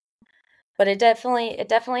 Um, but it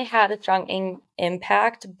definitely had a strong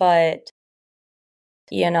impact, but,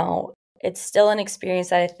 it's still an experience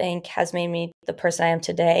that I think has made me the person I am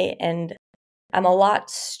today. And I'm a lot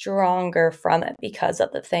stronger from it because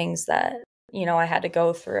of the things that, I had to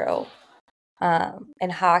go through.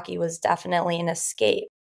 And hockey was definitely an escape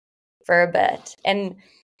for a bit. And,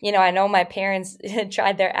 I know my parents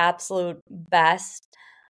tried their absolute best.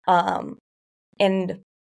 Um, and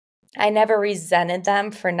I never resented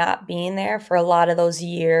them for not being there for a lot of those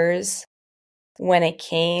years when it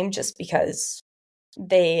came, just because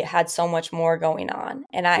they had so much more going on.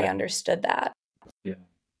 And I Yeah. understood that. Yeah.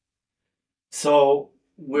 So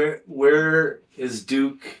where is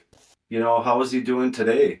Duke? How is he doing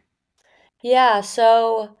today? Yeah.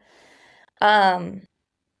 So, um,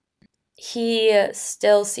 he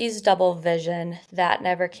still sees double vision. That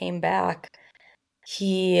never came back.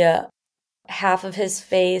 He half of his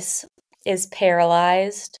face is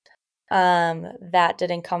paralyzed. That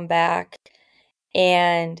didn't come back.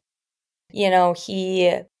 And,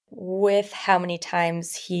 he, with how many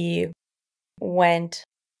times he went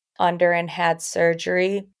under and had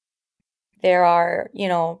surgery, there are,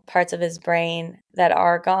 parts of his brain that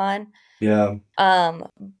are gone. Yeah.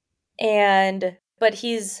 But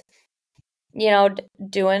he's,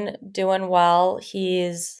 doing well.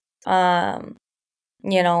 He's, you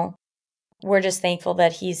know, we're just thankful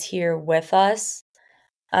that he's here with us.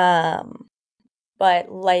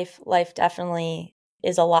 But life definitely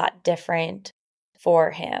is a lot different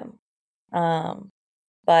for him.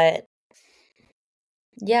 But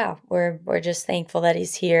yeah, we're just thankful that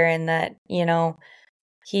he's here and that,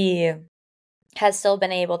 he has still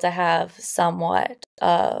been able to have somewhat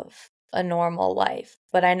of a normal life.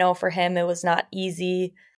 But I know for him it was not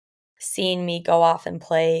easy seeing me go off and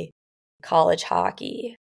play college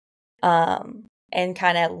hockey, and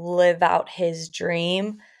kind of live out his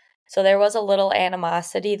dream. So there was a little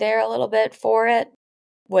animosity there a little bit for it,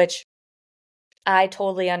 which I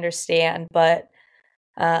totally understand, but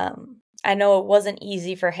I know it wasn't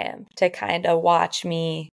easy for him to kind of watch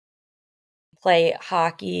me play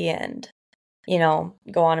hockey and,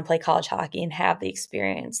 go on and play college hockey and have the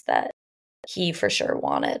experience that he for sure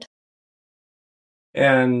wanted.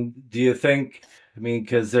 And do you think,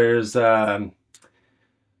 because there's the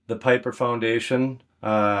Pieper Foundation,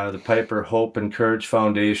 the Pieper Hope and Courage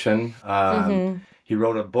Foundation. He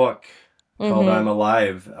wrote a book called I'm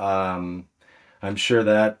Alive. I'm sure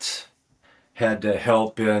that had to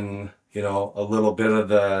help in, a little bit of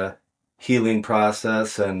the healing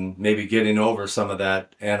process and maybe getting over some of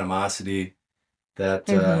that animosity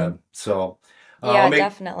that, so Yeah,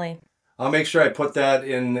 definitely. I'll make sure I put that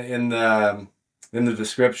in the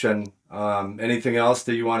description. Anything else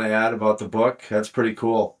that you want to add about the book? That's pretty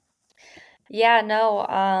cool. Yeah, no,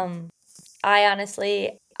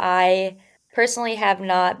 I personally have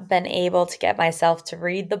not been able to get myself to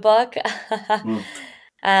read the book.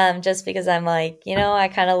 Just because I'm like, I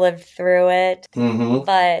kind of lived through it,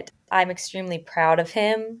 but I'm extremely proud of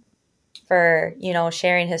him for,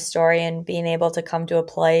 sharing his story and being able to come to a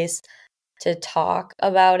place to talk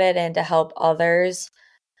about it and to help others,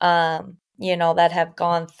 that have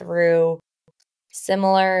gone through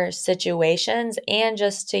similar situations and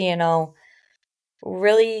just to,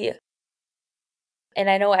 really, and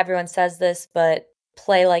I know everyone says this, but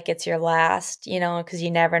play like it's your last, because you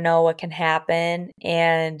never know what can happen.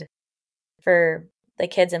 And for the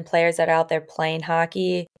kids and players that are out there playing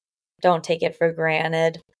hockey, don't take it for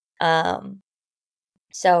granted.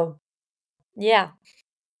 So, yeah.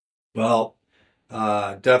 Well,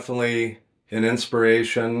 definitely an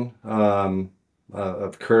inspiration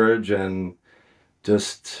of courage and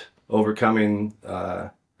just overcoming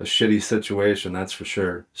a shitty situation, that's for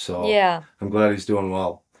sure. So Yeah. I'm glad he's doing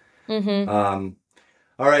well.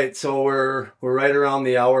 All right, so we're right around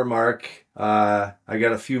the hour mark. I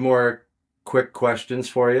got a few more quick questions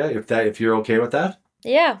for you, if you're okay with that.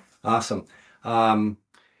 Yeah. Awesome.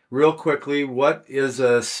 Real quickly, what is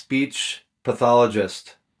a speech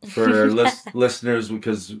pathologist for listeners?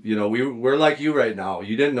 Because we're like you right now.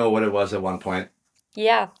 You didn't know what it was at one point.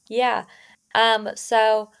 Yeah. Yeah.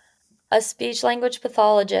 So a speech language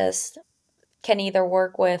pathologist can either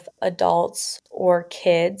work with adults or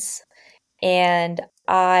kids, and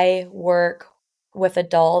I work with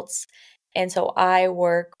adults. And so I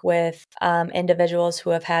work with individuals who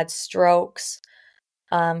have had strokes,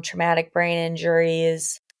 traumatic brain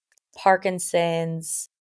injuries, Parkinson's,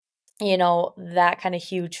 that kind of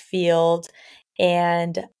huge field.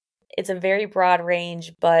 And it's a very broad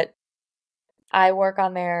range, but I work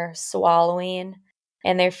on their swallowing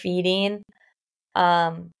and their feeding.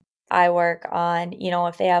 I work on,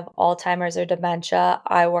 if they have Alzheimer's or dementia,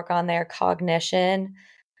 I work on their cognition.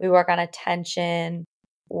 We work on attention,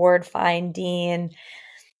 word finding.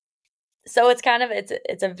 So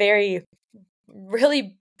it's a very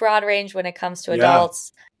really broad range when it comes to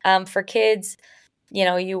adults. For kids,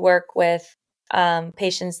 you work with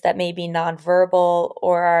patients that may be nonverbal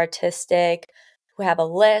or are autistic, who have a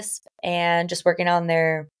lisp, and just working on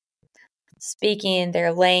their speaking,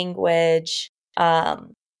 their language.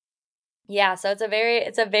 Yeah, so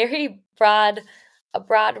it's a very broad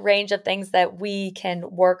range of things that we can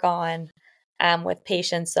work on with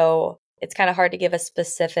patients. So it's kind of hard to give a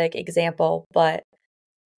specific example, but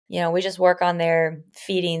we just work on their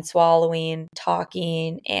feeding, swallowing,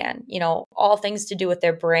 talking, and, all things to do with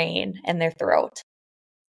their brain and their throat.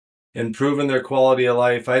 Improving their quality of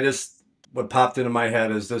life. What popped into my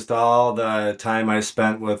head is just all the time I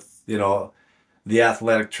spent with, the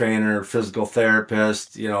athletic trainer, physical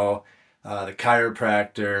therapist, the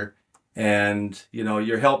chiropractor, and,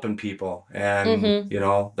 you're helping people. And,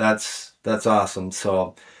 that's awesome.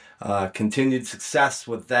 So, continued success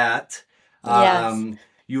with that. Yes.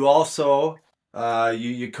 You also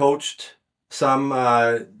You coached some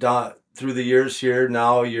through the years here.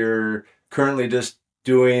 Now you're currently just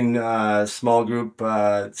doing small group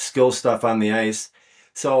skill stuff on the ice.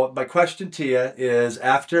 So my question to you is,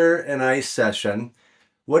 after an ice session,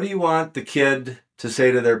 what do you want the kid to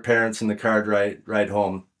say to their parents in the car ride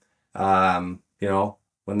home?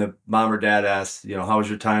 When the mom or dad asks, how was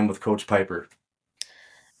your time with Coach Pieper?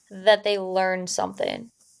 That they learned something,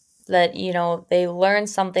 that, they learned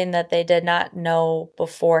something that they did not know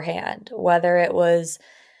beforehand, whether it was,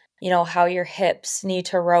 how your hips need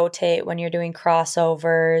to rotate when you're doing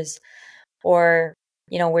crossovers, or,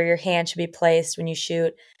 where your hand should be placed when you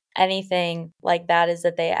shoot, anything like that, is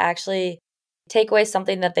that they actually take away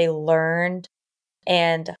something that they learned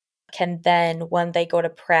and can then, when they go to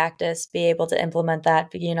practice, be able to implement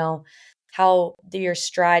that, how your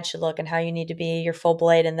stride should look and how you need to be your full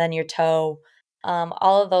blade and then your toe.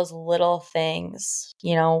 All of those little things,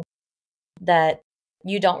 that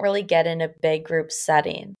you don't really get in a big group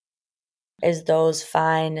setting, is those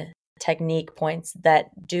fine technique points that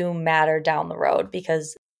do matter down the road.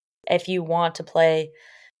 Because if you want to play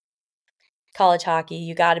college hockey,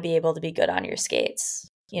 you got to be able to be good on your skates.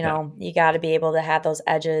 Yeah. You got to be able to have those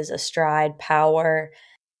edges, a stride, power,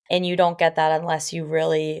 and you don't get that unless you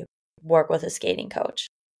really work with a skating coach.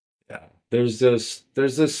 Yeah. There's this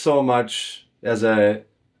so much as a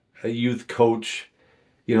youth coach,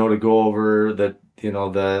 to go over the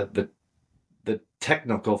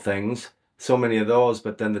technical things, so many of those,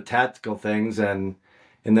 but then the tactical things, and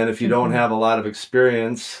then if you don't have a lot of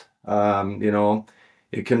experience,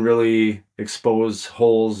 it can really expose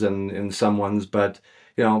holes in someone's, but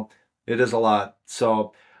it is a lot.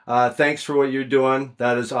 So thanks for what you're doing.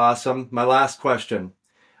 That is awesome. My last question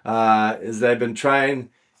is that I've been trying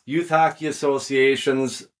youth hockey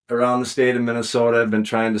associations around the state of Minnesota have been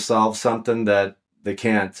trying to solve something that they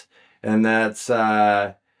can't. And that's,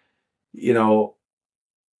 I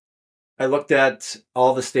looked at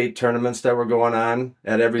all the state tournaments that were going on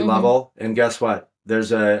at every level, and guess what?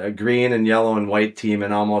 There's a green and yellow and white team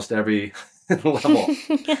in almost every level.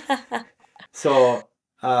 So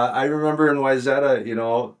I remember in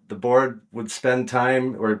Wayzata, the board would spend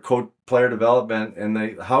time or coach player development,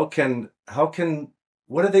 and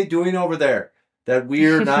what are they doing over there that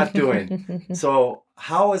we're not doing? So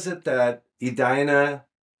how is it that Edina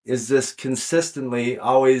is this consistently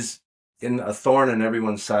always in a thorn in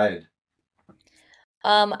everyone's side?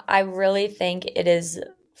 I really think it is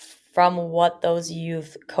from what those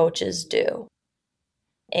youth coaches do.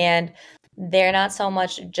 And they're not so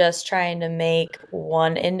much just trying to make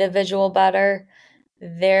one individual better,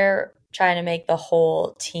 they're trying to make the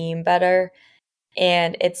whole team better.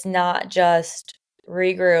 And it's not just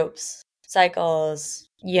regroups, cycles,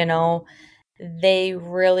 they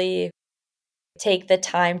really take the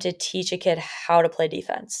time to teach a kid how to play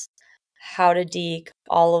defense, how to deke,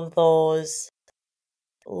 all of those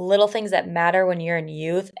little things that matter when you're in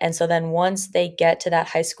youth. And so then once they get to that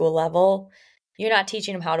high school level, you're not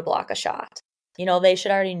teaching them how to block a shot. They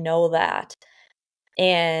should already know that.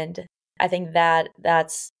 And I think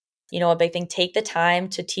that's a big thing. Take the time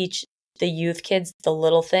to teach the youth kids the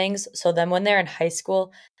little things. So then when they're in high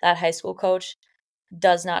school, that high school coach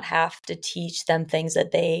does not have to teach them things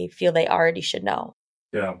that they feel they already should know.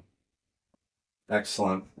 Yeah.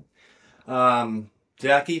 Excellent.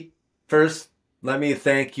 Jackie, first, let me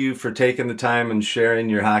thank you for taking the time and sharing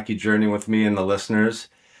your hockey journey with me and the listeners.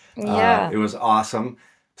 Yeah. It was awesome.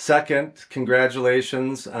 Second,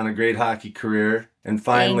 congratulations on a great hockey career. And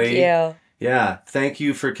finally, Thank you. yeah, thank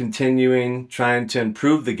you for continuing trying to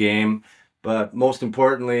improve the game. But most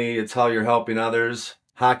importantly, it's how you're helping others,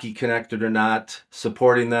 hockey connected or not,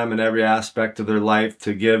 supporting them in every aspect of their life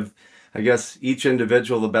to give, I guess, each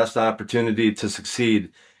individual the best opportunity to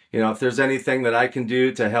succeed. If there's anything that I can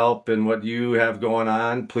do to help in what you have going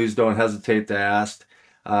on, please don't hesitate to ask.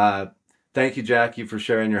 Thank you, Jackie, for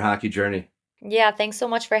sharing your hockey journey. Yeah, thanks so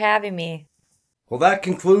much for having me. Well, that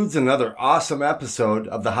concludes another awesome episode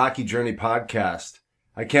of the Hockey Journey podcast.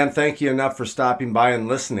 I can't thank you enough for stopping by and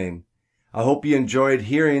listening. I hope you enjoyed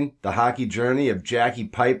hearing the hockey journey of Jackie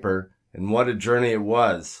Pieper, and what a journey it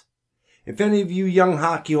was. If any of you young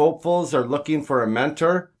hockey hopefuls are looking for a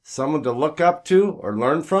mentor, someone to look up to or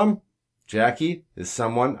learn from, Jackie is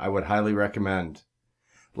someone I would highly recommend.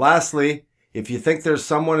 Lastly, if you think there's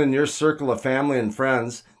someone in your circle of family and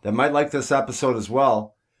friends that might like this episode as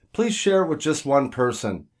well, please share it with just one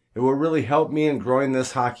person. It will really help me in growing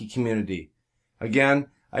this hockey community. Again,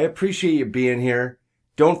 I appreciate you being here.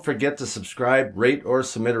 Don't forget to subscribe, rate, or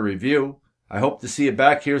submit a review. I hope to see you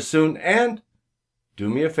back here soon, and do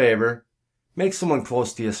me a favor, make someone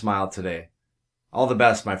close to you smile today. All the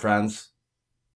best, my friends.